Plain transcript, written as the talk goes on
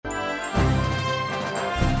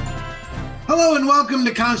Hello and welcome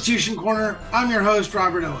to Constitution Corner. I'm your host,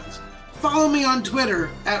 Robert Owens. Follow me on Twitter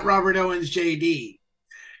at RobertOwensJD.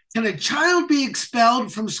 Can a child be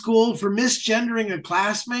expelled from school for misgendering a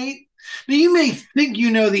classmate? Now, you may think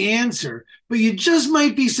you know the answer, but you just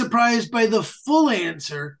might be surprised by the full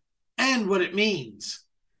answer and what it means.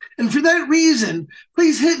 And for that reason,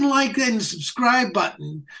 please hit the like and subscribe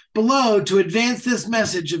button below to advance this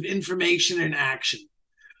message of information and action.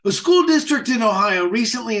 A school district in Ohio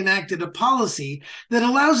recently enacted a policy that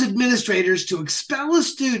allows administrators to expel a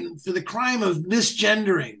student for the crime of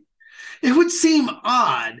misgendering. It would seem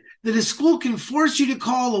odd that a school can force you to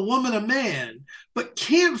call a woman a man, but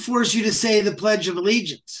can't force you to say the Pledge of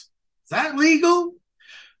Allegiance. Is that legal?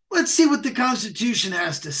 Let's see what the Constitution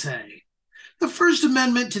has to say. The First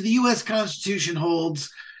Amendment to the U.S. Constitution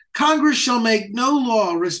holds, Congress shall make no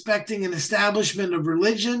law respecting an establishment of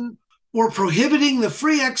religion or prohibiting the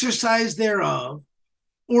free exercise thereof,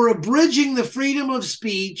 or abridging the freedom of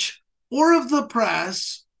speech, or of the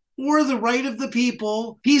press, or the right of the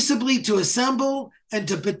people peaceably to assemble and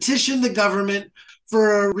to petition the government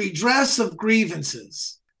for a redress of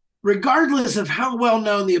grievances. Regardless of how well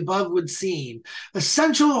known the above would seem, a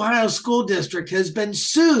Central Ohio school district has been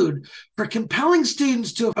sued for compelling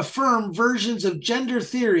students to affirm versions of gender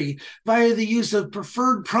theory via the use of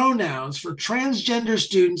preferred pronouns for transgender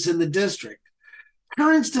students in the district.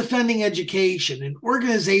 Parents Defending Education, an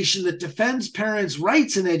organization that defends parents'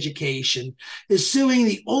 rights in education, is suing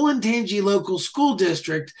the Olentangy Local School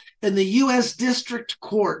District in the U.S. District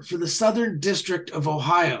Court for the Southern District of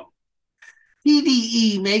Ohio.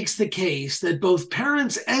 PDE makes the case that both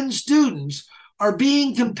parents and students are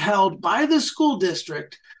being compelled by the school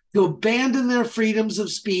district to abandon their freedoms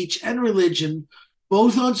of speech and religion,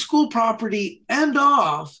 both on school property and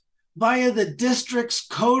off, via the district's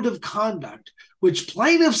code of conduct, which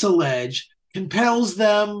plaintiffs allege compels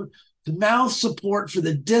them to mouth support for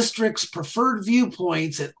the district's preferred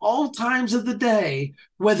viewpoints at all times of the day,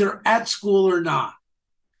 whether at school or not.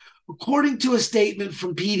 According to a statement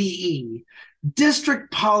from PDE,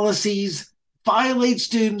 district policies violate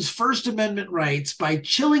students' First Amendment rights by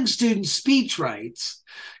chilling students' speech rights,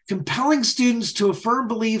 compelling students to affirm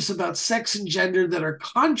beliefs about sex and gender that are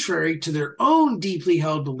contrary to their own deeply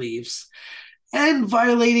held beliefs, and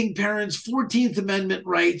violating parents' 14th Amendment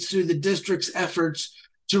rights through the district's efforts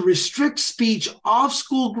to restrict speech off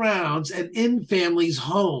school grounds and in families'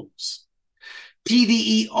 homes.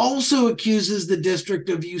 PDE also accuses the district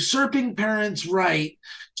of usurping parents' right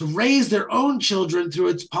to raise their own children through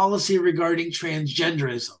its policy regarding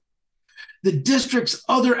transgenderism. The district's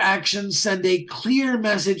other actions send a clear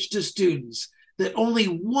message to students that only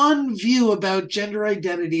one view about gender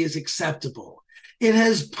identity is acceptable. It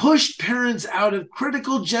has pushed parents out of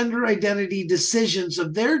critical gender identity decisions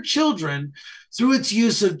of their children through its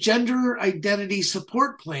use of gender identity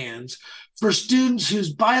support plans for students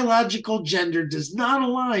whose biological gender does not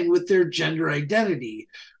align with their gender identity,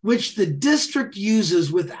 which the district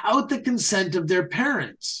uses without the consent of their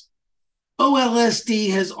parents. OLSD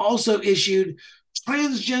has also issued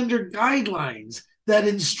transgender guidelines that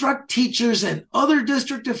instruct teachers and other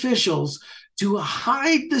district officials to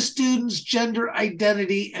hide the student's gender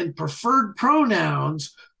identity and preferred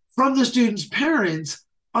pronouns from the student's parents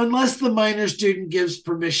unless the minor student gives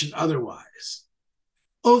permission otherwise.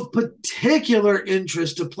 Of particular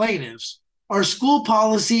interest to plaintiffs are school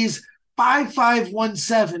policies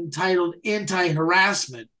 5517, titled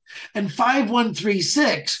Anti-Harassment, and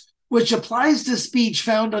 5136, which applies to speech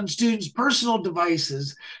found on students' personal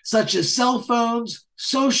devices, such as cell phones,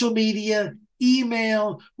 social media,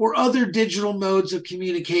 email, or other digital modes of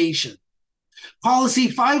communication. Policy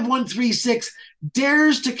 5136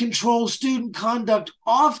 dares to control student conduct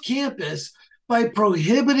off campus by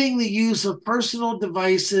prohibiting the use of personal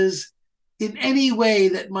devices in any way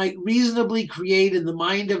that might reasonably create in the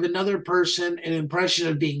mind of another person an impression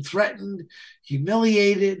of being threatened,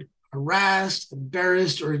 humiliated, harassed,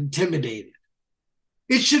 embarrassed, or intimidated.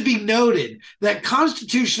 It should be noted that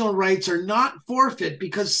constitutional rights are not forfeit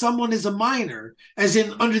because someone is a minor, as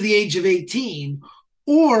in under the age of 18,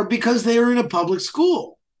 or because they are in a public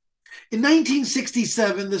school. In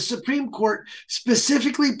 1967, the Supreme Court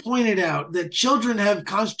specifically pointed out that children have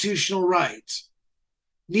constitutional rights.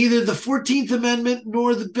 Neither the 14th Amendment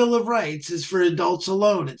nor the Bill of Rights is for adults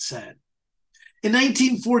alone, it said. In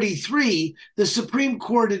 1943, the Supreme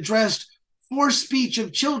Court addressed forced speech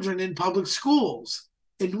of children in public schools.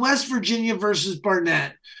 In West Virginia versus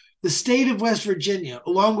Barnett, the state of West Virginia,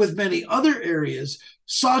 along with many other areas,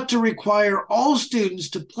 sought to require all students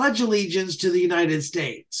to pledge allegiance to the United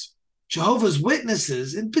States. Jehovah's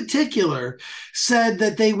Witnesses, in particular, said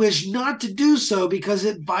that they wish not to do so because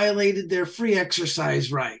it violated their free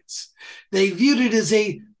exercise rights. They viewed it as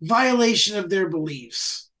a violation of their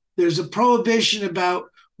beliefs. There's a prohibition about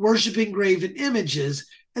worshiping graven images,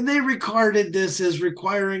 and they regarded this as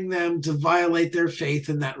requiring them to violate their faith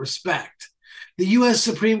in that respect. The U.S.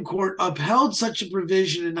 Supreme Court upheld such a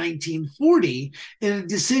provision in 1940 in a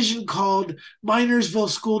decision called Minersville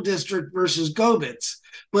School District versus Gobitz.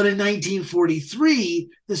 But in 1943,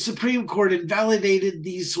 the Supreme Court invalidated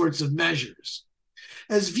these sorts of measures.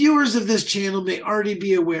 As viewers of this channel may already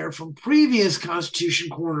be aware from previous Constitution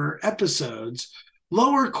Corner episodes,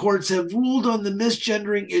 lower courts have ruled on the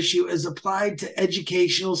misgendering issue as applied to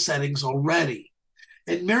educational settings already.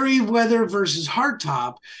 In Merriweather versus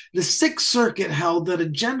Hartop, the Sixth Circuit held that a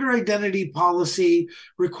gender identity policy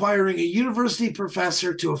requiring a university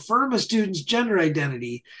professor to affirm a student's gender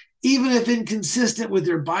identity, even if inconsistent with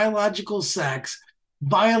their biological sex,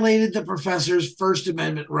 violated the professor's First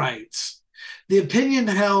Amendment rights. The opinion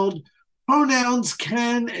held pronouns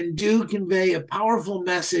can and do convey a powerful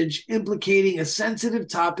message implicating a sensitive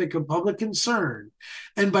topic of public concern,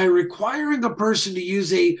 and by requiring a person to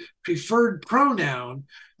use a preferred pronoun,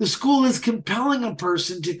 the school is compelling a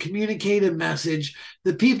person to communicate a message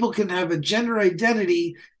that people can have a gender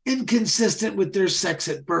identity inconsistent with their sex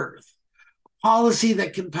at birth. Policy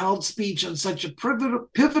that compelled speech on such a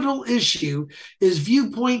pivotal issue is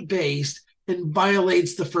viewpoint-based and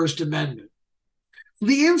violates the First Amendment.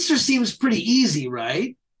 The answer seems pretty easy,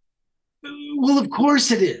 right? Well, of course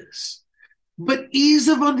it is. But ease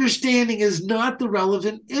of understanding is not the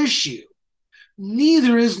relevant issue.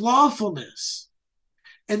 Neither is lawfulness.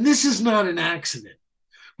 And this is not an accident.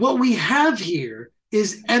 What we have here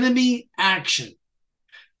is enemy action.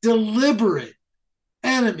 Deliberate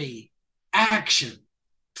enemy action.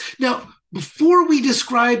 Now, before we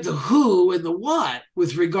describe the who and the what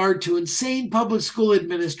with regard to insane public school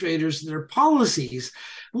administrators and their policies,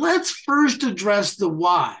 let's first address the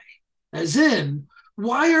why. As in,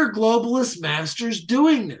 why are globalist masters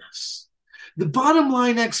doing this? The bottom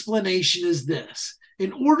line explanation is this.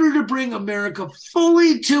 In order to bring America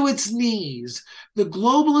fully to its knees, the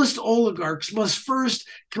globalist oligarchs must first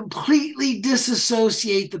completely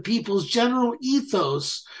disassociate the people's general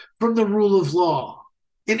ethos from the rule of law.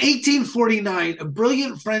 In 1849, a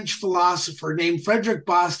brilliant French philosopher named Frederick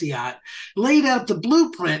Bastiat laid out the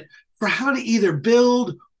blueprint for how to either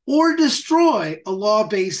build or destroy a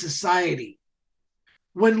law-based society.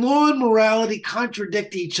 When law and morality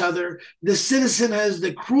contradict each other, the citizen has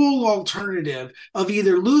the cruel alternative of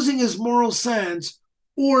either losing his moral sense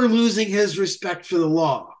or losing his respect for the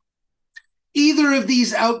law. Either of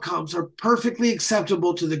these outcomes are perfectly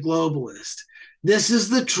acceptable to the globalist. This is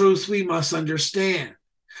the truth we must understand.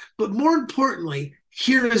 But more importantly,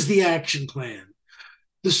 here is the action plan.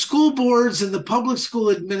 The school boards and the public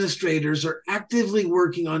school administrators are actively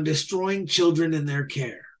working on destroying children in their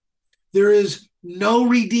care. There is no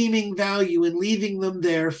redeeming value in leaving them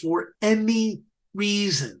there for any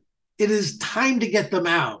reason. It is time to get them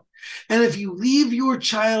out. And if you leave your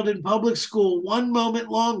child in public school one moment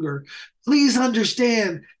longer, please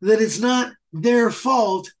understand that it's not their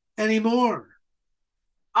fault anymore.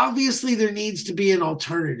 Obviously, there needs to be an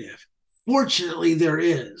alternative. Fortunately, there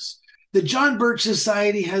is. The John Birch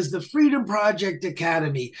Society has the Freedom Project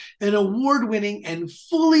Academy, an award-winning and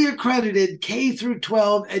fully accredited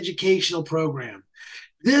K-12 educational program.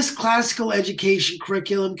 This classical education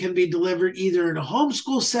curriculum can be delivered either in a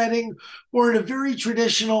homeschool setting or in a very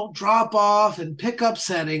traditional drop-off and pick-up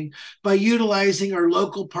setting by utilizing our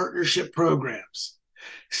local partnership programs.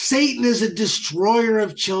 Satan is a destroyer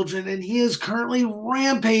of children, and he is currently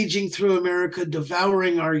rampaging through America,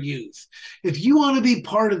 devouring our youth. If you want to be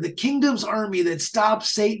part of the kingdom's army that stops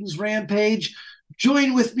Satan's rampage,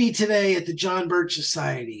 join with me today at the John Birch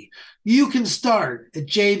Society. You can start at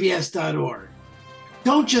jbs.org.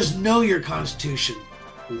 Don't just know your Constitution,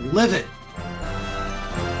 live it.